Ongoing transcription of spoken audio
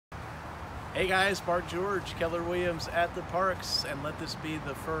Hey guys, Mark George, Keller Williams at the Parks, and let this be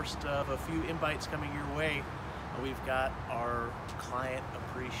the first of a few invites coming your way. We've got our client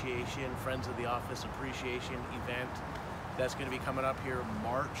appreciation, Friends of the Office appreciation event that's going to be coming up here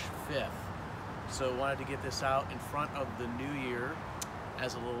March 5th. So wanted to get this out in front of the new year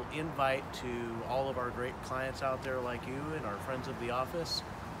as a little invite to all of our great clients out there like you and our Friends of the Office.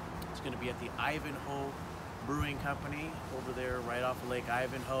 It's going to be at the Ivanhoe Brewing Company over there right off of Lake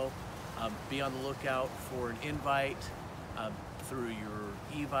Ivanhoe. Be on the lookout for an invite through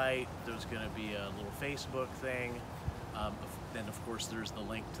your Evite. There's going to be a little Facebook thing. Then of course there's the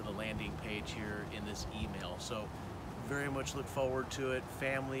link to the landing page here in this email. So very much look forward to it.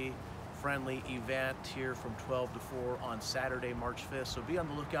 Family friendly event here from 12 to 4 on Saturday, March 5th. So be on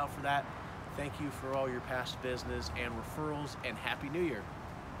the lookout for that. Thank you for all your past business and referrals, and Happy New Year.